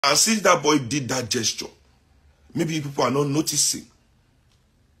And since that boy did that gesture, maybe people are not noticing.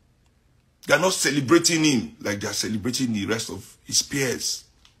 They are not celebrating him like they are celebrating the rest of his peers.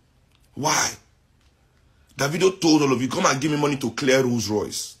 Why? Davido told all of you, come and give me money to clear Rolls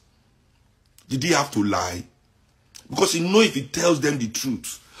Royce. Did he have to lie? Because he knows if he tells them the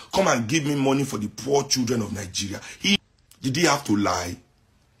truth, come and give me money for the poor children of Nigeria. Did he have to lie?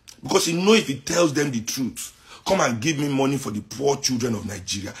 Because he knows if he tells them the truth, come and give me money for the poor children of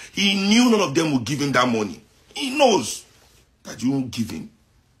Nigeria. He knew none of them would give him that money. He knows that you won't give him.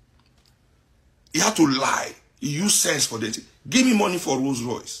 He had to lie. He used sense for them. Give me money for Rolls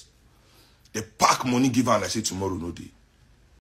Royce. They pack money, give her, and I say tomorrow no day.